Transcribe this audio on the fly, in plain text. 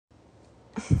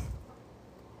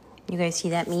You guys see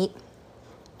that meat?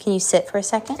 Can you sit for a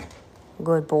second?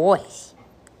 Good boy.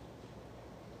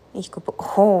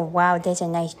 Oh, wow, that's a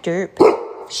nice derp.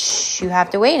 Shh, you have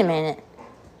to wait a minute.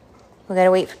 We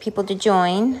gotta wait for people to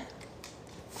join.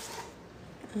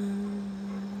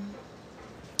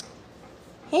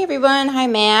 Hey, everyone. Hi,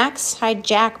 Max. Hi,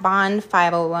 Jack Bond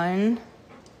 501.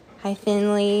 Hi,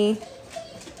 Finley.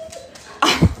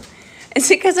 Oh, is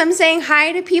it because I'm saying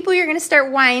hi to people you're gonna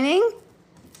start whining?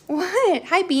 What?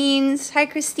 Hi, Beans. Hi,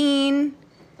 Christine.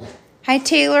 Hi,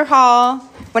 Taylor Hall.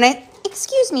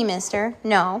 Excuse me, mister.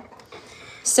 No.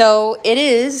 So it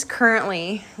is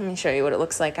currently, let me show you what it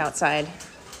looks like outside.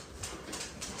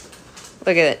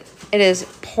 Look at it. It is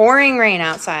pouring rain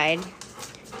outside.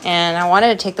 And I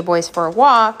wanted to take the boys for a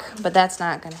walk, but that's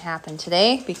not going to happen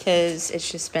today because it's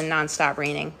just been nonstop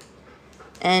raining.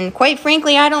 And quite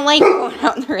frankly, I don't like going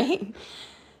out in the rain.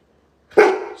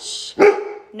 Shh.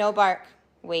 No bark.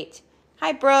 Wait.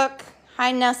 Hi, Brooke.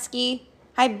 Hi, Nusky.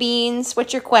 Hi, Beans.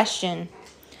 What's your question?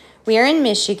 We are in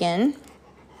Michigan.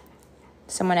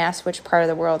 Someone asked which part of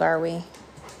the world are we?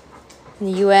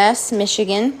 In the U.S.,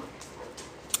 Michigan.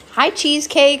 Hi,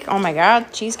 Cheesecake. Oh, my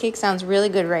God. Cheesecake sounds really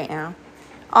good right now.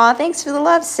 Aw, thanks for the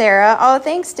love, Sarah. Oh,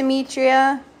 thanks,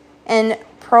 Demetria. And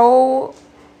Pro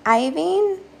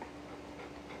Ivine?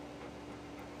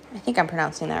 I think I'm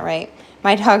pronouncing that right.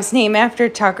 My dog's name after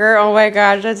Tucker. Oh, my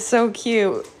gosh. That's so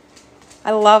cute.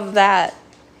 I love that.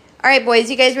 All right,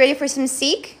 boys. You guys ready for some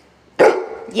Seek?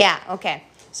 Yeah, okay.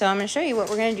 So I'm going to show you what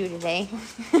we're going to do today.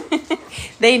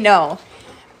 They know.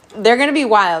 They're going to be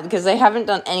wild because they haven't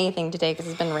done anything today because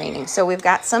it's been raining. So we've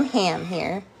got some ham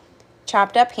here.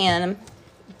 Chopped up ham.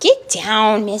 Get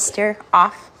down, mister.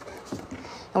 Off.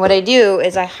 And what I do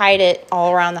is I hide it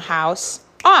all around the house.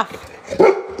 Off.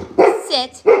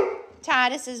 Sit.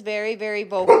 Tadas is very, very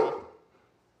vocal.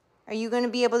 Are you going to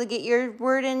be able to get your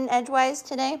word in edgewise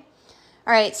today?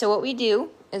 All right, so what we do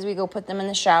is we go put them in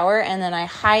the shower, and then I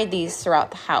hide these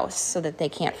throughout the house so that they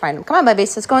can't find them. Come on,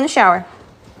 babies, let's go in the shower.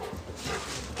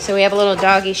 So we have a little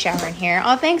doggy shower in here.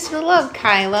 Oh, thanks for the love,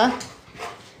 Kyla. All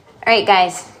right,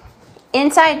 guys.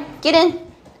 Inside. Get in.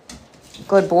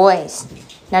 Good boys.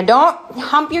 Now don't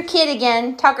hump your kid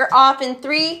again. Tucker off in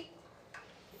 3.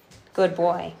 Good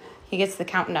boy. He gets the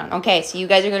countdown. Okay, so you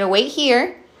guys are going to wait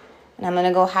here, and I'm going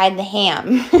to go hide the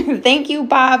ham. Thank you,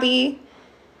 Bobby.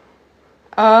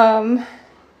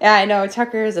 Yeah, I know.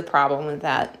 Tucker is a problem with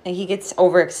that. He gets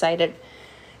overexcited.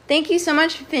 Thank you so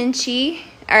much, Finchy.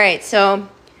 All right, so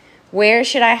where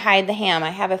should I hide the ham?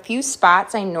 I have a few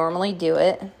spots I normally do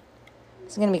it.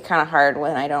 It's going to be kind of hard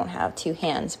when I don't have 2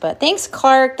 hands. But thanks,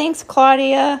 Clark. Thanks,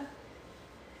 Claudia.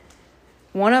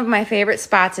 One of my favorite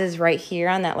spots is right here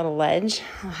on that little ledge.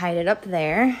 I'll hide it up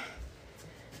there.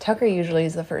 Tucker usually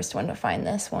is the first one to find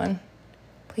this one.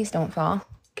 Please don't fall.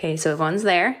 Okay, so one's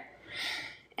there.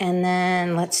 And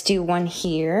then let's do one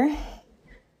here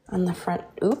on the front.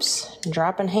 Oops,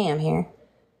 dropping ham here.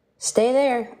 Stay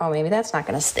there. Oh, maybe that's not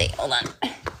going to stay. Hold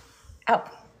on. Ow.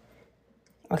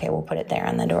 Okay, we'll put it there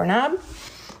on the doorknob.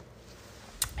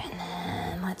 And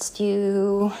then let's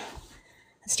do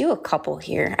a couple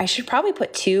here. I should probably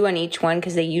put 2 on each one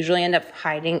because they usually end up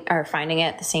hiding or finding it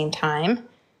at the same time.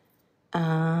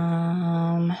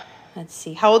 Let's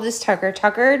see. How old is Tucker?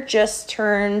 Tucker just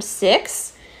turned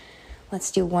 6.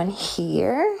 Let's do one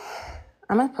here.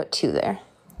 I'm going to put 2 there.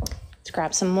 Let's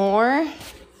grab some more.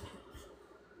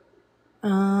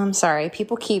 Sorry,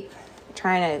 people keep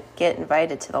trying to get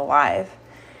invited to the live.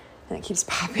 And it keeps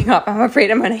popping up. I'm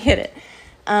afraid I'm going to hit it.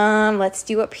 Let's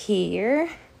do up here.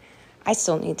 I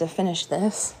still need to finish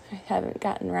this. I haven't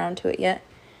gotten around to it yet.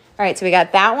 All right, so we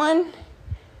got that one,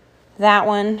 that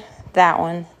one, that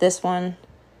one, this one,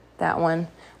 that one.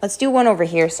 Let's do one over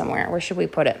here somewhere. Where should we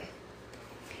put it?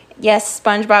 Yes,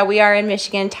 SpongeBob, we are in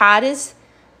Michigan. Todd is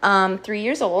 3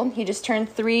 years old. He just turned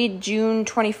 3 June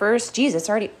 21st. Jeez, it's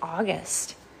already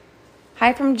August.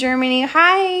 Hi from Germany.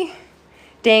 Hi.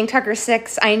 Dang, Tucker's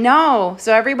 6. I know.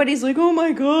 So everybody's like, oh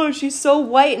my gosh, he's so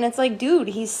white. And it's like, dude,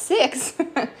 he's 6.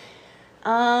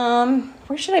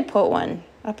 Where should I put one?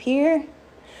 Up here?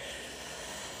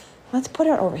 Let's put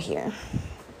it over here.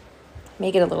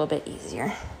 Make it a little bit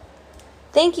easier.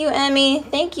 Thank you, Emmy.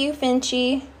 Thank you,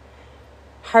 Finchy.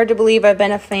 Hard to believe I've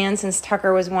been a fan since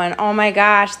Tucker was 1. Oh my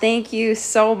gosh, thank you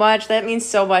so much. That means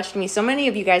so much to me. So many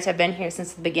of you guys have been here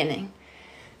since the beginning.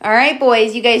 All right,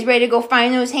 boys, you guys ready to go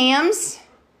find those hams?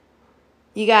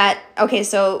 Okay,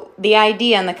 so the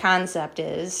idea and the concept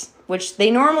is, which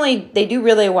they do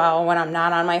really well when I'm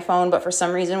not on my phone, but for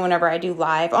some reason, whenever I do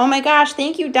live, oh my gosh,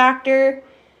 thank you, Dr.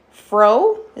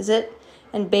 Fro, is it?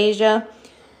 And Beja.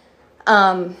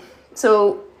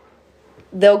 So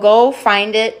they'll go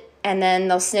find it, and then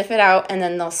they'll sniff it out, and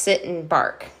then they'll sit and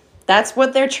bark. That's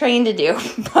what they're trained to do.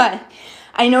 But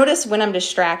I notice when I'm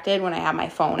distracted, when I have my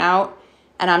phone out,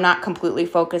 and I'm not completely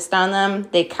focused on them,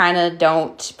 they kind of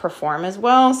don't perform as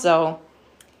well. So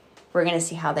we're going to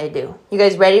see how they do. You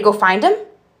guys ready to go find him?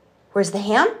 Where's the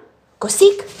ham? Go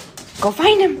seek. Go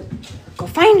find him. Go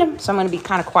find him. So I'm going to be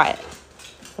kind of quiet.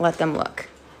 Let them look.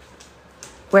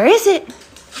 Where is it?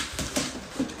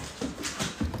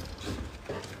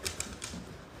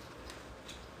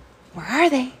 Where are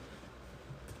they?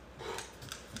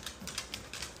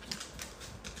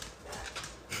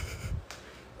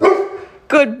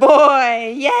 Good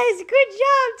boy. Yes, good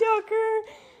job, Tucker.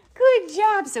 Good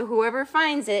job. So whoever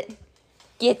finds it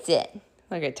gets it.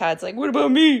 Look at Todd's like, what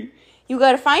about me? You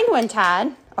got to find one,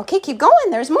 Todd. Okay, keep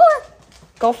going. There's more.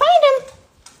 Go find him.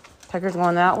 Tucker's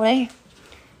going that way.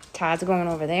 Todd's going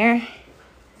over there.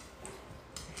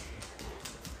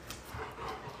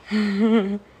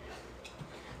 I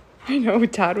know,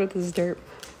 Todd with his dirt.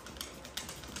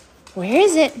 Where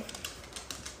is it?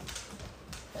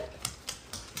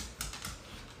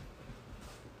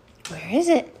 Where is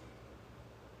it?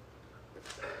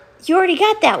 You already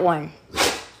got that one.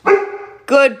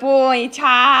 Good boy,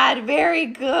 Todd. Very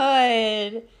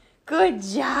good. Good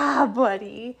job,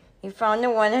 buddy. You found the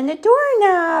one on the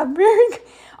doorknob. Very good.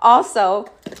 Also,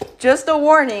 just a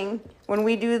warning, when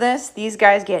we do this, these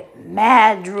guys get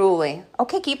mad drooly.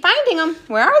 Okay, keep finding them.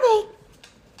 Where are they?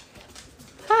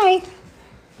 Hi.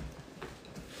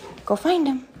 Go find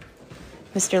them.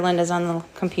 Mr. Linda's on the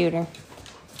computer.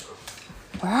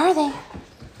 Where are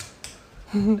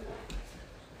they?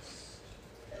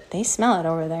 They smell it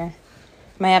over there.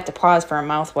 Might have to pause for a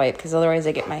mouth wipe because otherwise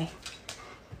I get my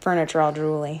furniture all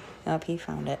drooly. Oh, he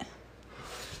found it.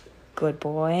 Good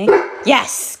boy.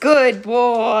 Yes, good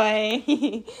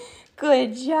boy.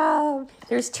 Good job.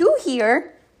 There's two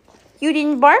here. You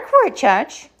didn't bark for it,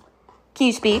 Chutch. Can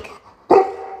you speak?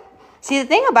 See, the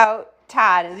thing about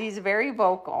Todd is he's very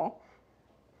vocal.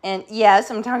 And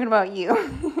yes, I'm talking about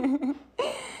you.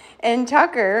 And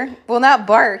Tucker will not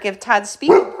bark if Todd's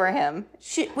speaking for him.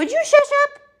 Would you shush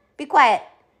up? Be quiet.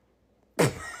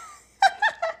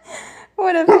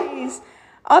 What a face.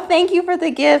 Oh, thank you for the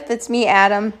gift. It's me,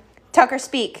 Adam. Tucker,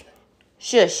 speak.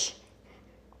 Shush.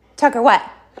 Tucker, what?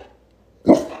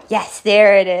 Yes,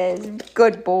 there it is.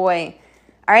 Good boy.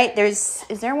 All right, is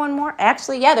there one more?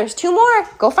 Actually, yeah, there's two more.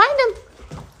 Go find them.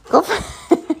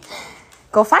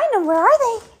 Go find them. Where are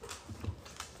they?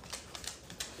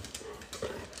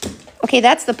 Okay,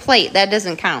 that's the plate. That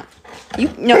doesn't count.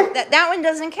 No, that one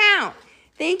doesn't count.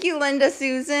 Thank you, Linda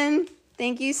Susan.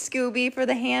 Thank you, Scooby, for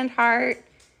the hand heart.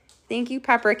 Thank you,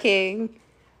 Pepper King.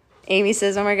 Amy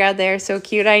says, oh my God, they're so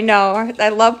cute. I know. I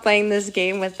love playing this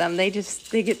game with them. They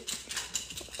get...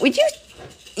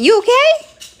 You okay?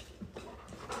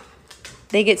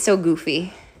 They get so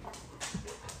goofy.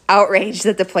 Outraged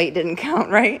that the plate didn't count,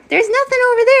 right? There's nothing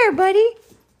over there, buddy.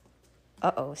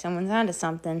 Uh-oh, someone's onto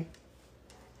something.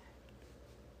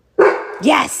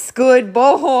 Yes, good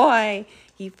boy.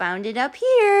 He found it up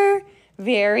here.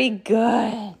 Very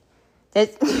good.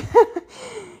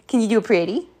 Can you do a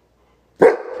pretty?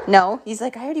 No. He's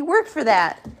like, I already worked for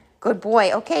that. Good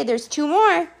boy. Okay, there's two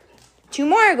more. Two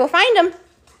more. Go find them.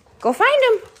 Go find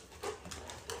them.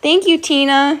 Thank you,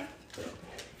 Tina.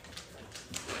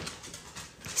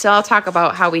 So I'll talk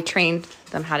about how we trained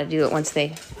them how to do it once they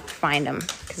find them.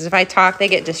 Because if I talk, they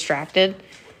get distracted.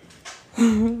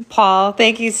 Paul,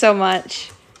 thank you so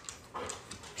much.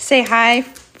 Say hi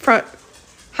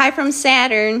from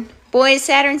Saturn. Boys,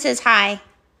 Saturn says hi.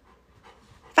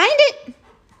 Find it.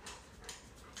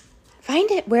 Find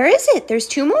it. Where is it? There's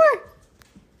two more.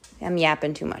 I'm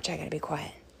yapping too much. I gotta be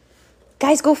quiet.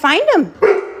 Guys, go find them.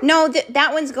 No,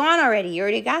 that one's gone already. You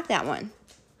already got that one.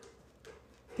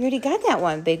 You already got that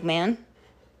one, big man.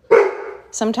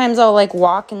 Sometimes I'll like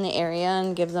walk in the area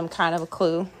and give them kind of a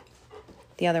clue.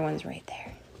 The other one's right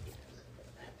there.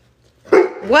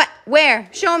 What? Where?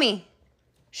 Show me.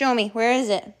 Show me. Where is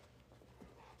it?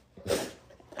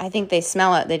 I think they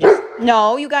smell it. They just...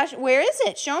 No, you got... Where is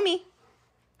it? Show me.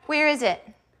 Where is it?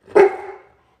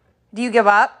 Do you give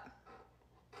up?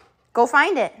 Go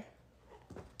find it.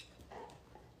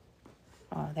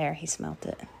 Oh, there. He smelt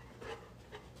it.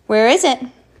 Where is it?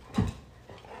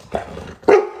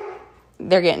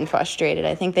 They're getting frustrated.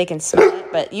 I think they can smell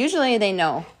it, but usually they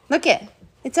know. Look it.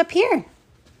 It's up here.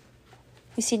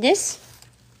 You see this?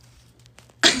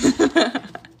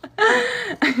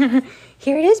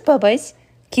 Here it is, Bubba's.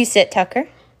 Can you sit, Tucker?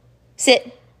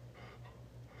 Sit.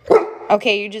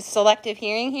 Okay, you're just selective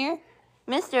hearing here?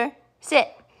 Mister, sit.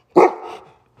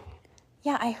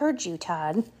 Yeah, I heard you,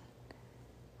 Todd.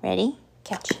 Ready?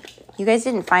 Catch. You guys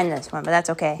didn't find this one, but that's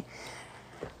okay.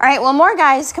 All right, well, more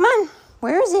guys. Come on.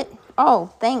 Where is it?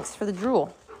 Oh, thanks for the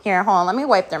drool. Here, hold on. Let me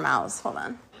wipe their mouths. Hold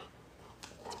on.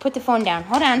 Let's put the phone down.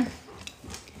 Hold on.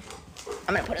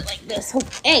 I'm going to put it like this.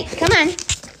 Hey, come on.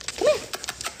 Come here.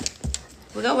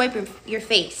 We'll go wipe your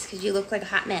face because you look like a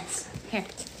hot mess. Here.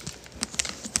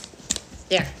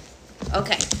 There.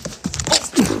 Okay.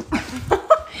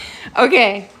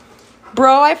 Okay.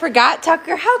 Bro, I forgot,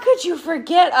 Tucker. How could you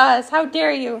forget us? How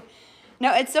dare you?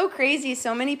 No, it's so crazy.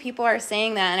 So many people are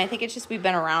saying that, and I think it's just we've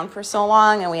been around for so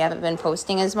long and we haven't been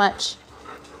posting as much.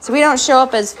 So we don't show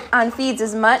up as on feeds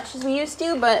as much as we used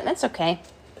to, but that's okay.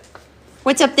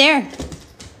 What's up there?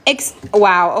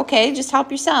 Wow, okay, just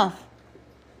help yourself.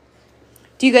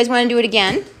 Do you guys want to do it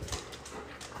again?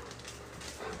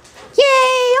 Yay,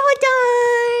 all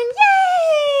done.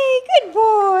 Yay, good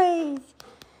boys.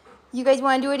 You guys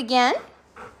want to do it again?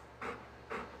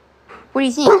 What do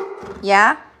you think?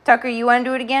 Yeah? Tucker, you want to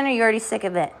do it again, or are you already sick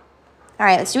of it? All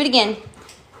right, let's do it again.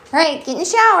 All right, get in the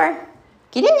shower.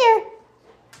 Get in there.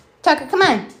 Tucker, come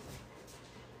on.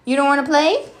 You don't want to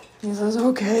play? He says,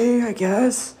 okay, I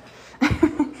guess.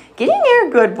 Get in there,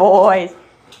 good boys.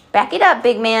 Back it up,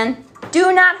 big man.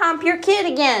 Do not hump your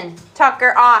kid again.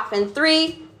 Tucker off in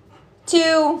 3,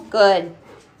 2, good.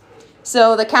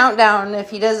 So the countdown, if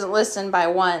he doesn't listen by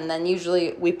 1, then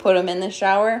usually we put him in the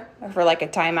shower for like a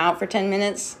timeout for 10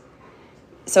 minutes.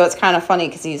 So it's kind of funny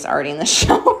because he's already in the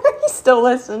shower. He still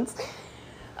listens.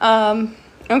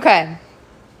 Okay.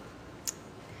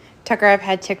 Tucker, I've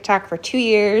had TikTok for 2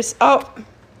 years. Oh,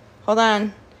 hold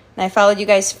on. And I followed you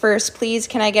guys first. Please,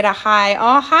 can I get a hi?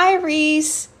 Oh, hi,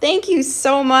 Reese. Thank you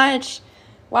so much.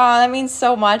 Wow, that means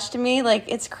so much to me. Like,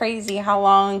 it's crazy how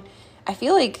long. I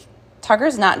feel like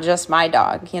Tucker's not just my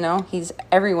dog, you know? He's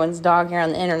everyone's dog here on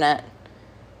the internet.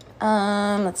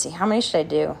 Let's see. How many should I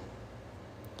do?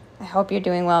 I hope you're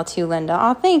doing well too, Linda.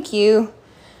 Oh, thank you.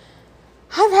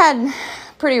 I've had a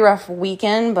pretty rough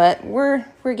weekend, but we're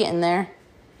getting there.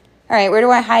 All right, where do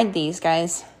I hide these,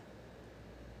 guys?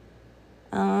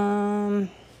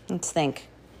 Let's think.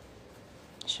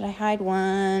 Should I hide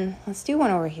one? Let's do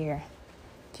one over here.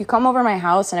 If you come over my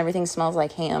house and everything smells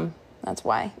like ham, that's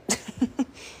why.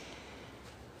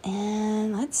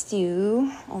 And let's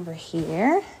do over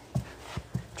here.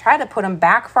 Try to put them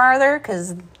back farther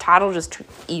because Todd will just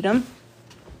eat them.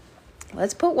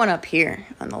 Let's put one up here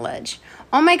on the ledge.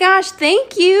 Oh my gosh,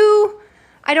 thank you.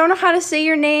 I don't know how to say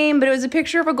your name, but it was a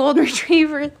picture of a golden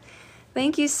retriever.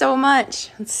 Thank you so much.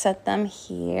 Let's set them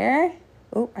here.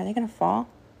 Oh, are they going to fall?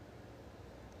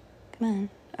 Come on.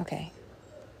 Okay.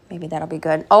 Maybe that'll be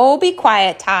good. Oh, be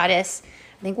quiet, Toddus.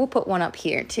 I think we'll put one up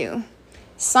here too.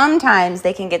 Sometimes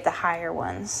they can get the higher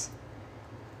ones,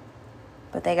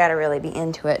 but they got to really be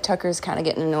into it. Tucker's kind of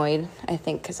getting annoyed, I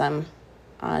think, because I'm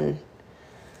on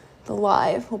the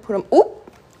live. We'll put them. Oh,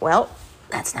 well,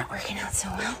 that's not working out so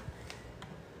well.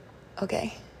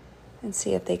 Okay. And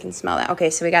see if they can smell that. Okay,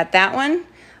 so we got that one.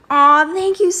 Aw,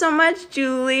 thank you so much,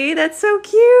 Julie. That's so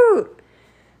cute.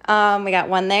 We got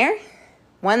one there,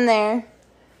 one there,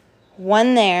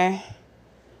 one there,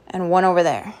 and one over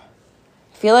there.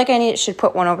 I feel like should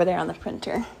put one over there on the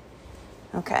printer.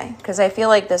 Okay, because I feel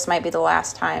like this might be the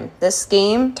last time. This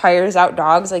game tires out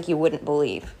dogs like you wouldn't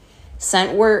believe.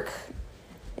 Scent work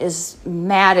is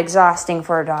mad exhausting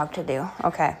for a dog to do.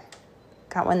 Okay,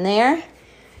 got one there.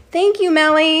 Thank you,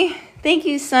 Melly. Thank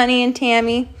you, Sunny and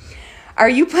Tammy. Are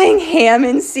you playing ham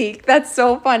and seek? That's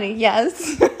so funny.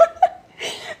 Yes.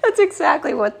 That's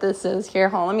exactly what this is. Here,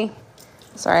 hold on,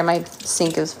 sorry, my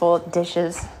sink is full of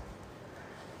dishes.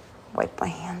 Wipe my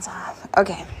hands off.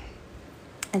 Okay.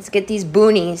 Let's get these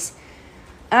boonies.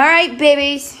 All right,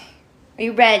 babies. Are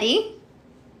you ready?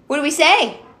 What do we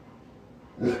say?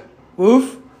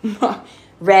 Woof.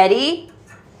 Ready,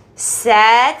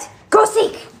 set, go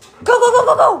seek. Go, go, go,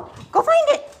 go, go. Go find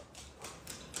it.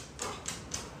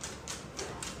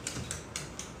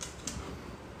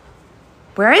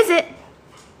 Where is it?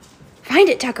 Find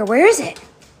it, Tucker. Where is it?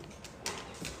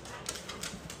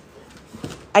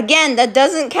 Again, that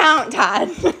doesn't count, Todd.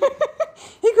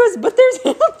 He goes, but there's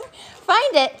him.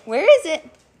 Find it. Where is it?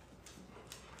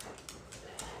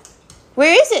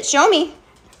 Where is it? Show me.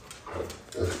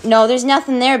 No, there's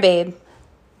nothing there, babe.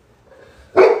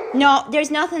 No,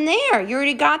 there's nothing there. You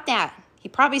already got that. He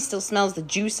probably still smells the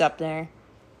juice up there.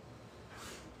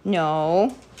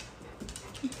 No.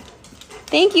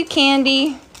 Thank you,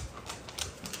 Candy.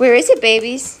 Where is it,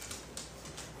 babies?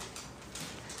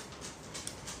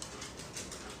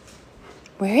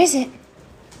 Where is it?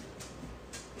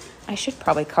 I should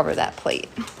probably cover that plate.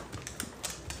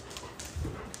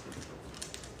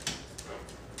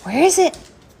 Where is it?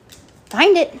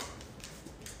 Find it.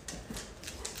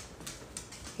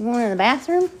 You going to the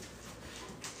bathroom?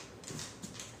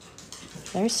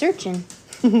 They're searching.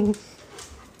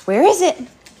 Where is it?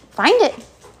 Find it.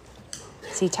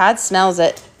 See, Todd smells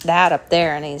it, that up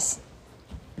there, and he's...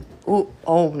 Ooh,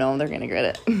 oh, no, they're going to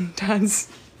get it. Todd's...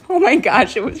 Oh, my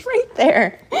gosh, it was right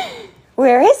there.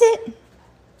 Where is it?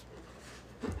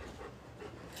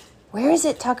 Where is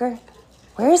it, Tucker?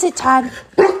 Where is it, Todd?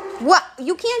 What?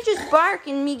 You can't just bark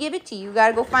and me give it to you. You got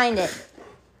to go find it.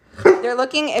 They're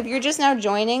looking, if you're just now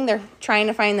joining, they're trying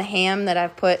to find the ham that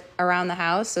I've put around the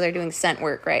house, so they're doing scent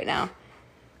work right now.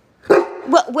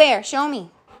 What? Where? Show me.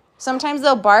 Sometimes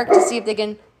they'll bark to see if they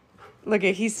can... Look,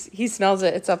 he smells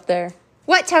it. It's up there.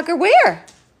 What, Tucker? Where?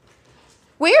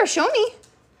 Where? Show me.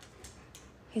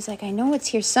 He's like, I know it's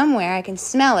here somewhere. I can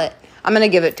smell it. I'm going to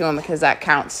give it to him because that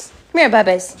counts. Come here,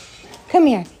 Bubba's. Come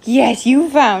here. Yes, you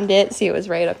found it. See, it was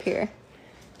right up here.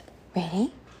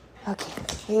 Ready? Okay,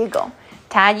 here you go.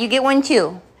 Todd, you get one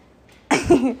too.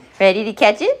 Ready to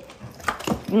catch it?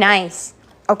 Nice.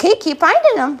 Okay, keep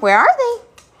finding them. Where are they?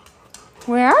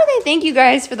 Where are they? Thank you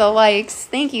guys for the likes.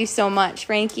 Thank you so much,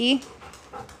 Frankie.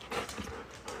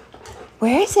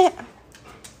 Where is it?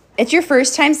 It's your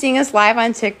first time seeing us live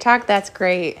on TikTok? That's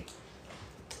great.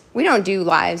 We don't do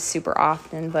lives super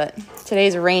often, but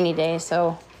today's a rainy day,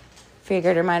 so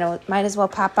figured I might as well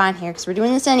pop on here because we're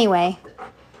doing this anyway.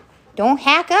 Don't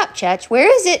hack up, Chutch. Where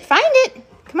is it? Find it.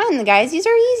 Come on, guys. These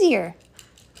are easier.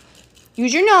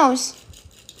 Use your nose.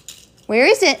 Where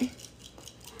is it?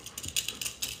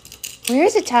 Where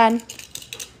is it, Todd?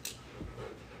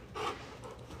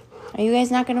 Are you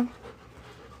guys not going to...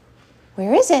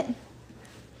 Where is it?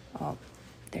 Oh,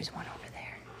 there's one over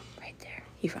there. Right there.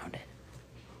 You found it.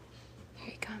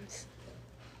 Here he comes.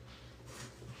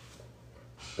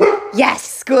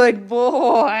 Yes! Good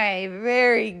boy.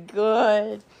 Very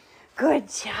good. Good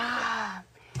job.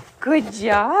 Good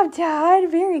job, Todd.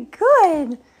 Very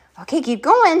good. Okay, keep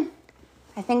going.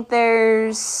 I think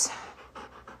there's...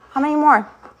 How many more?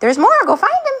 There's more. Go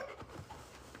find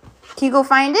them. Can you go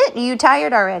find it? Are you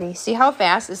tired already? See how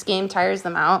fast this game tires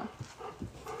them out?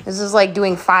 This is like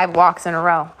doing 5 walks in a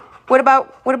row. What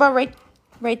about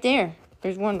right there?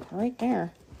 There's one right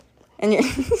there. And you're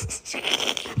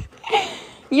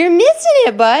you're missing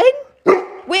it, bud.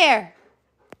 Where?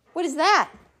 What is that?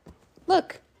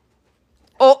 Look.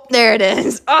 Oh, there it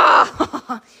is.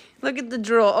 Oh, look at the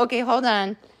drool. Okay, hold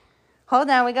on. Hold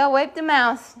on. We got to wipe the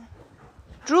mouth.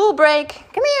 Drool break.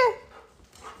 Come here.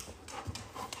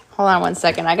 Hold on one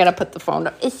second. I got to put the phone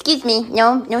down. Excuse me.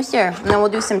 No, sir. And then we'll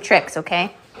do some tricks,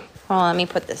 okay? Hold on. Let me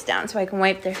put this down so I can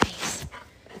wipe their face.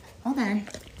 Hold on.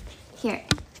 Here.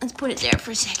 Let's put it there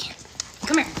for a second.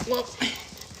 Come here. Whoa.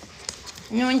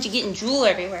 I don't want you getting drool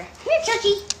everywhere. Come here,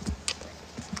 Chucky.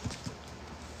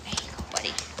 There you go,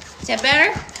 buddy. Is that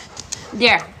better?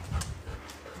 There.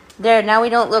 There. Now we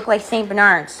don't look like St.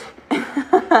 Bernards.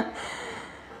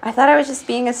 I thought I was just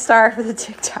being a star for the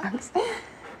TikToks.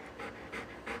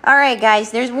 All right,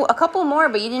 guys. There's a couple more,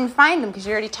 but you didn't find them because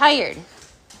you're already tired.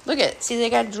 Look at it. See, they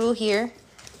got drool here.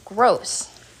 Gross.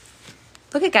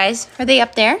 Look at, guys. Are they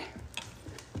up there?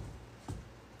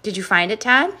 Did you find it,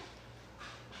 Todd?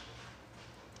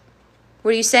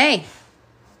 What do you say?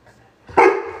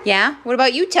 Yeah? What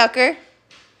about you, Tucker?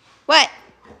 What?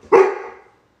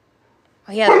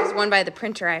 Oh, yeah, there was one by the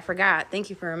printer. I forgot. Thank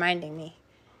you for reminding me.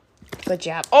 Good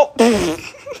job. Oh,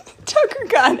 Tucker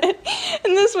got it.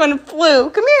 And this one flew.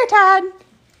 Come here, Todd.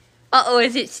 Uh-oh,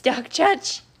 is it stuck,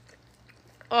 Chutch?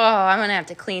 Oh, I'm going to have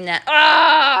to clean that.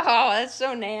 Oh, that's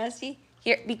so nasty.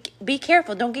 Here, be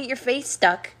careful. Don't get your face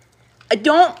stuck.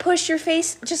 Don't push your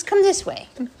face. Just come this way.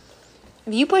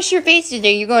 If you push your face in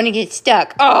there, you're going to get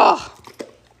stuck. Oh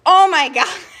my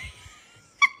God.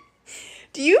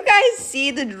 Do you guys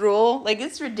see the drool? Like,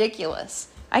 it's ridiculous.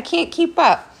 I can't keep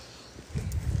up.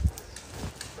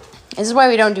 This is why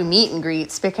we don't do meet and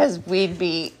greets, because we'd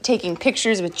be taking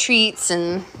pictures with treats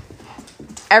and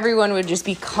everyone would just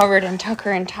be covered in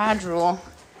Tucker and Todd drool. All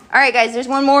right, guys, there's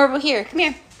one more over here. Come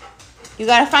here. You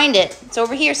got to find it. It's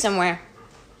over here somewhere.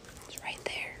 It's right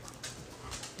there.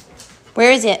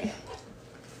 Where is it?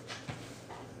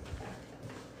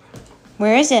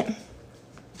 Where is it?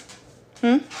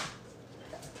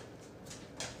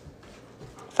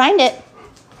 Find it.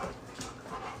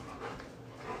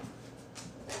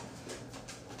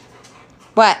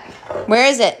 What? Where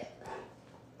is it?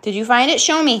 Did you find it?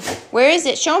 Show me. Where is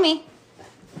it? Show me.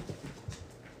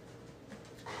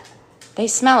 They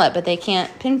smell it, but they can't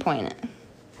pinpoint it.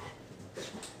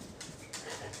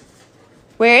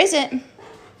 Where is it?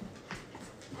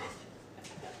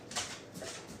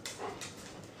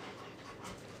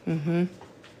 I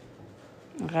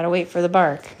gotta wait for the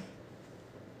bark.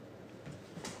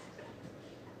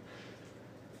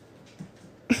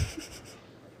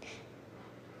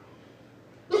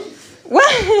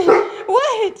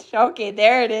 Okay,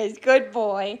 there it is. Good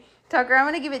boy. Tucker, I'm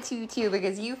going to give it to you too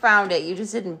because you found it. You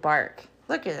just didn't bark.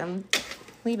 Look at him.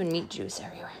 Leaving meat juice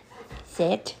everywhere.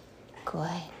 Sit. Good.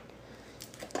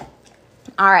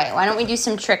 All right, why don't we do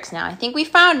some tricks now? I think we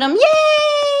found them.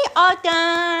 Yay! All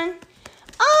done.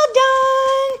 All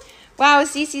done. Wow,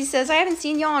 Cece says, I haven't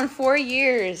seen y'all in 4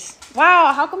 years.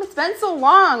 Wow, how come it's been so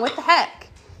long? What the heck?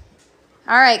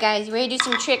 All right, guys, you ready to do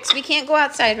some tricks? We can't go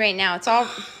outside right now. It's all,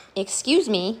 excuse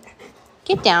me.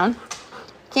 Get down.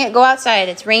 Can't go outside.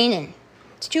 It's raining.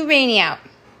 It's too rainy out.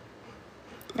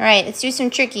 All right, let's do some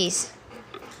trickies.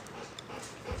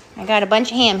 I got a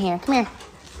bunch of ham here. Come here.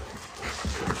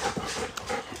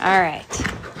 All right.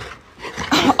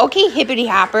 Okay, hippity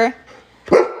hopper.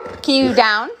 Can you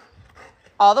down?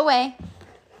 All the way.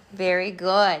 Very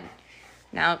good.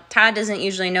 Now, Todd doesn't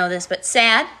usually know this, but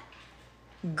sad.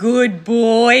 Good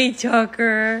boy,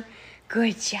 Tucker.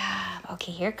 Good job.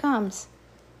 Okay, here it comes.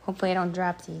 Hopefully I don't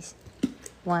drop these.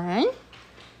 1,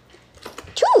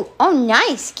 2. Oh,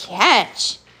 nice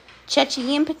catch.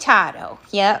 Chechi and potato.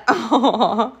 Yep.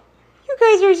 Oh, you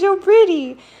guys are so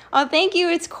pretty. Oh, thank you.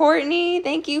 It's Courtney.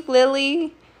 Thank you,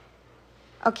 Lily.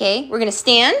 Okay, we're going to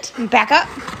stand. Back up,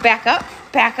 back up,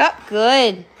 back up.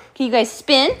 Good. Can you guys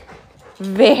spin?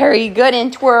 Very good.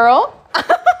 And twirl.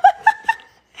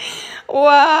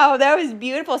 Wow, that was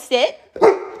beautiful. Sit.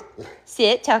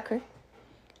 Sit, Tucker.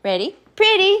 Ready?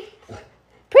 Pretty.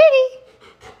 Pretty.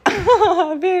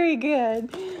 Oh, very good.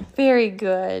 Very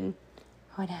good.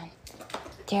 Hold on.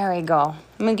 There we go.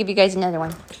 I'm going to give you guys another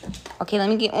one. Okay, let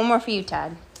me get one more for you,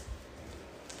 Todd.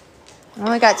 I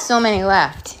only got so many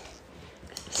left.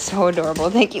 So adorable.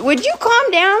 Thank you. Would you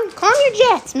calm down? Calm your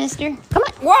jets, mister. Come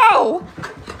on. Whoa!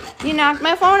 You knocked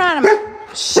my phone out of me.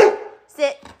 Shh.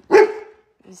 Sit.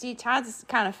 You see, Todd's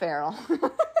kind of feral.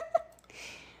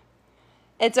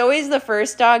 It's always the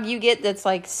first dog you get that's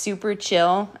like super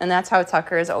chill, and that's how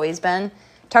Tucker has always been.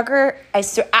 Tucker,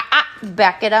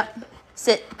 back it up.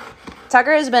 Sit.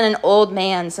 Tucker has been an old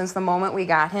man since the moment we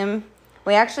got him.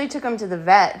 We actually took him to the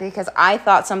vet because I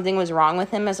thought something was wrong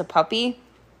with him as a puppy.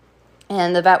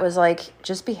 And the vet was like,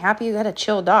 just be happy you got a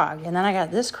chill dog. And then I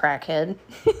got this crackhead.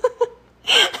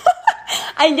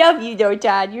 I love you though,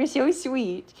 Todd. You're so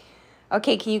sweet.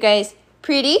 Okay, can you guys,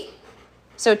 pretty?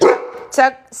 So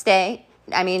tuck, stay.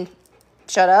 I mean,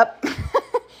 shut up.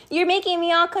 You're making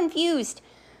me all confused.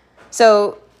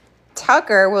 So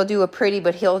Tucker will do a pretty,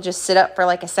 but he'll just sit up for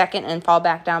like a second and fall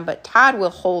back down. But Todd will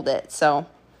hold it. So,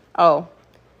 oh,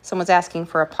 someone's asking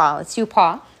for a paw. Let's do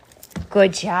paw.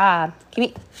 Good job. Give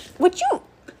me, what you?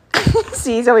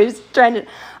 See, he's always trying to,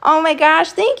 oh my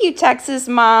gosh. Thank you, Texas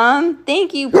Mom.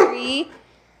 Thank you, Pre.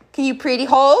 Can you pretty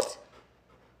hold?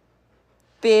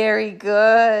 Very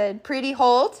good. Pretty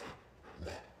hold.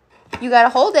 You got to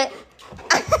hold it.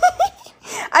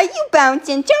 Are you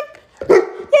bouncing? Jump.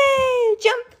 Yay.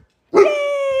 Jump.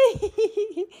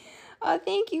 Yay. Oh,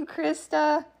 thank you,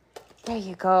 Krista. There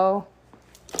you go.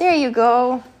 There you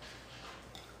go.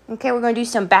 Okay, we're going to do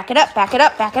some back it up, back it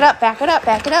up, back it up, back it up,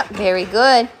 back it up. Very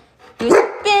good. Do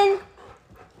a spin.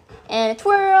 And a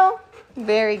twirl.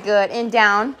 Very good. And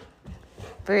down.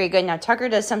 Very good. Now, Tucker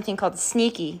does something called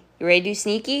sneaky. You ready to do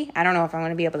sneaky? I don't know if I'm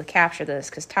going to be able to capture this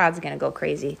because Todd's going to go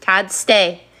crazy. Todd,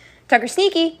 stay. Tucker,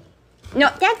 sneaky. No,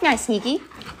 that's not sneaky.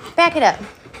 Back it up.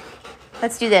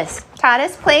 Let's do this.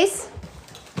 Todd's place.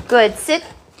 Good. Sit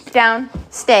down.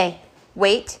 Stay.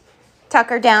 Wait.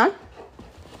 Tucker, down.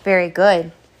 Very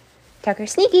good. Tucker,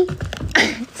 sneaky.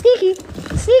 Sneaky.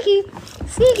 Sneaky.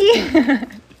 Sneaky.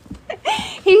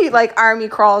 He like army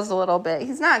crawls a little bit.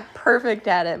 He's not perfect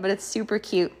at it, but it's super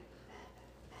cute.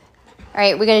 All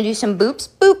right, we're going to do some boops.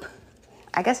 Boop.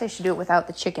 I guess I should do it without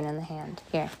the chicken in the hand.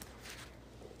 Here.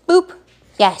 Boop.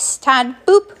 Yes. Todd,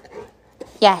 boop.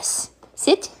 Yes.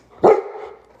 Sit.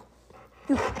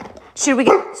 Should we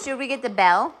get the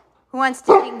bell? Who wants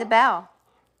to ding the bell?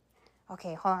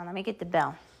 Okay, hold on. Let me get the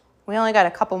bell. We only got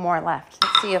a couple more left.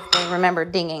 Let's see if they remember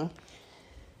dinging.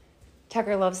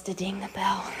 Tucker loves to ding the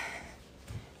bell.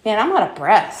 Man, I'm out of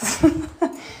breath.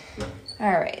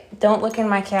 All right. Don't look in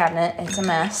my cabinet. It's a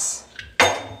mess.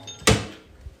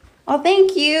 Oh,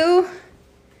 thank you.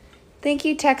 Thank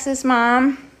you, Texas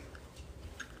Mom.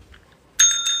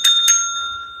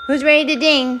 Who's ready to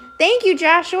ding? Thank you,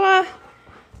 Joshua.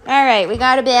 All right, we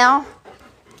got a bell.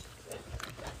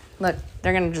 Look,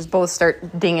 they're going to just both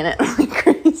start dinging it like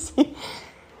crazy.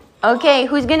 Okay,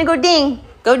 who's going to go ding?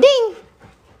 Go ding.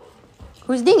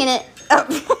 Who's dinging it? Oh.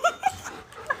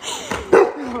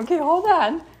 Okay, hold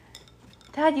on.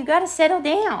 Todd, you got to settle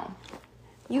down.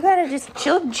 You got to just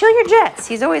chill your jets.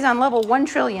 He's always on level 1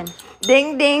 trillion.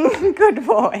 Ding, ding. Good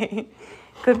boy.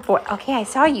 Good boy. Okay, I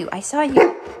saw you. I saw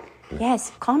you.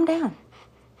 Yes, calm down.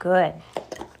 Good.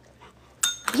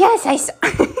 Yes, I saw.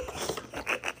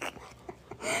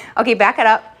 Okay, back it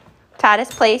up. Todd is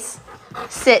place.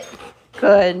 Sit.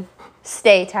 Good.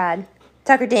 Stay, Todd.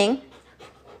 Tucker, ding.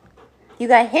 You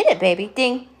gotta hit it, baby.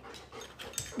 Ding.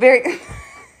 Very.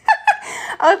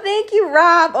 Oh, thank you,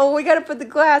 Rob. Oh, we gotta put the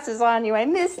glasses on you. I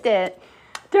missed it.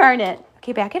 Darn it.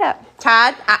 Okay, back it up.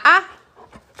 Todd,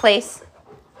 place.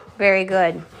 Very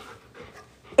good.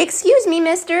 Excuse me,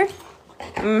 mister.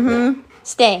 Mm-hmm.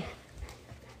 Stay.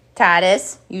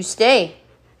 Toddus, you stay.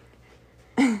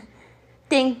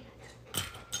 Ding.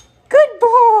 Good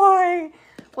boy.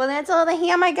 Well, that's all the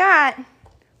ham I got.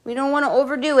 We don't want to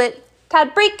overdo it.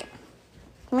 Todd, break.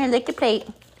 Come here, lick the plate.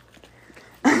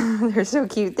 They're so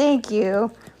cute. Thank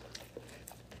you.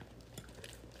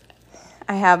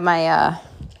 I have my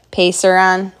pacer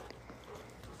on.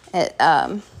 It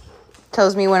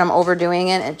tells me when I'm overdoing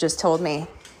it. It just told me,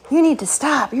 you need to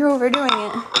stop. You're overdoing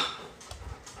it.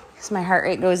 Because my heart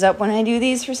rate goes up when I do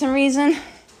these for some reason.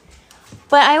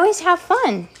 But I always have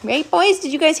fun. Right, boys?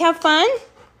 Did you guys have fun?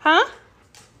 Huh?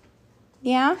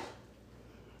 Yeah?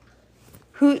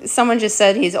 Someone just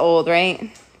said he's old,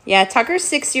 right? Yeah, Tucker's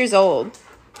 6 years old.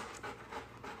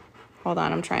 Hold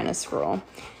on, I'm trying to scroll.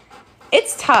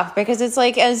 It's tough because it's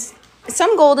like, as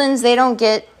some Goldens, they don't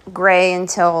get gray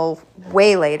until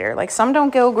way later. Like some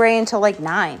don't go gray until like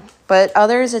 9. But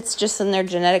others, it's just in their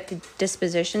genetic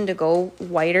disposition to go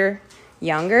whiter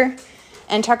younger.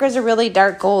 And Tucker's a really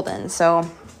dark Golden. So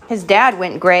his dad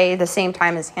went gray the same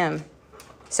time as him.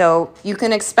 So you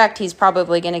can expect he's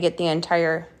probably going to get the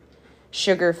entire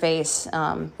sugar face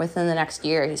within the next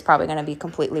year. He's probably going to be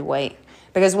completely white.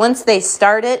 Because once they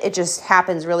start it, it just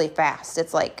happens really fast.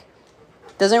 It's like,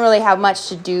 doesn't really have much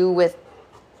to do with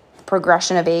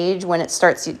progression of age when it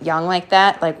starts young like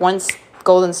that. Like once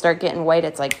Goldens start getting white,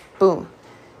 it's like, boom.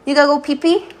 You gotta go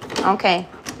pee-pee? Okay.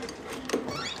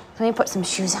 Let me put some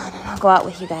shoes on and I'll go out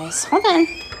with you guys. Hold on.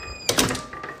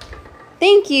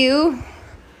 Thank you.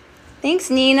 Thanks,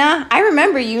 Nina. I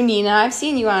remember you, Nina. I've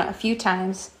seen you out a few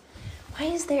times. Why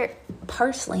is there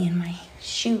parsley in my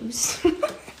shoes?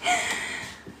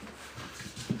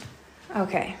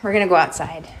 Okay, we're going to go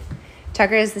outside.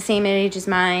 Tucker is the same age as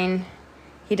mine.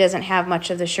 He doesn't have much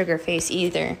of the sugar face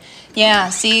either. Yeah,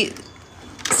 see,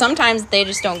 sometimes they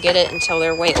just don't get it until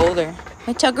they're way older.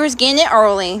 My Tucker's getting it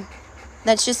early.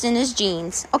 That's just in his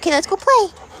genes. Okay, let's go play.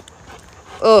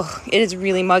 Ugh, it is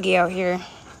really muggy out here.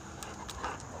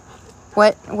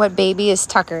 What baby is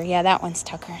Tucker? Yeah, that one's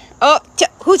Tucker. Oh,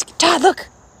 who's Todd? Look,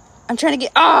 I'm trying to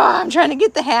get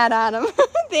the hat on him.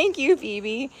 Thank you,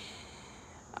 Phoebe.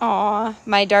 Aw,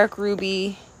 my dark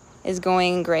ruby is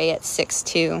going gray at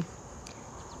 6'2".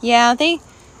 Yeah,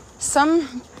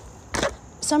 some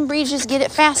breeds just get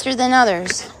it faster than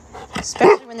others,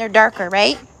 especially when they're darker,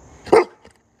 right?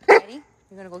 Ready?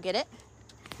 You're gonna go get it.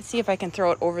 Let's see if I can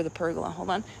throw it over the pergola.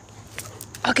 Hold on.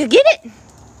 Okay, get it.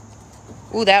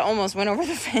 Ooh, that almost went over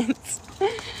the fence.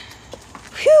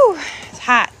 Whew, it's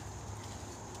hot.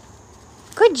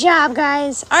 Good job,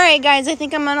 guys. All right, guys, I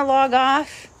think I'm gonna log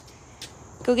off.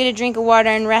 Go get a drink of water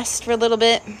and rest for a little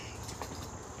bit.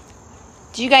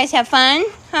 Did you guys have fun?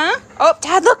 Huh? Oh,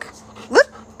 Todd, look.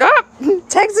 Look. Oh,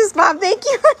 Texas Mom, thank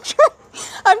you.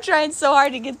 I'm trying so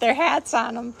hard to get their hats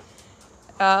on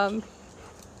them.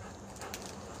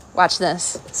 Watch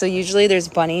this. So usually there's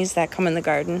bunnies that come in the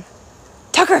garden.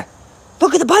 Tucker,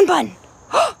 look at the bun bun.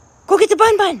 Go get the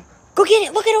bun bun. Go get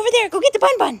it. Look it over there. Go get the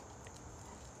bun bun.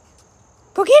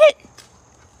 Go get it.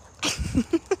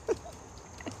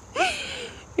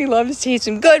 He loves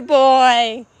chasing. Good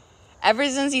boy. Ever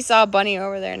since he saw a bunny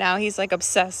over there, now he's like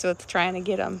obsessed with trying to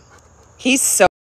get him. He's so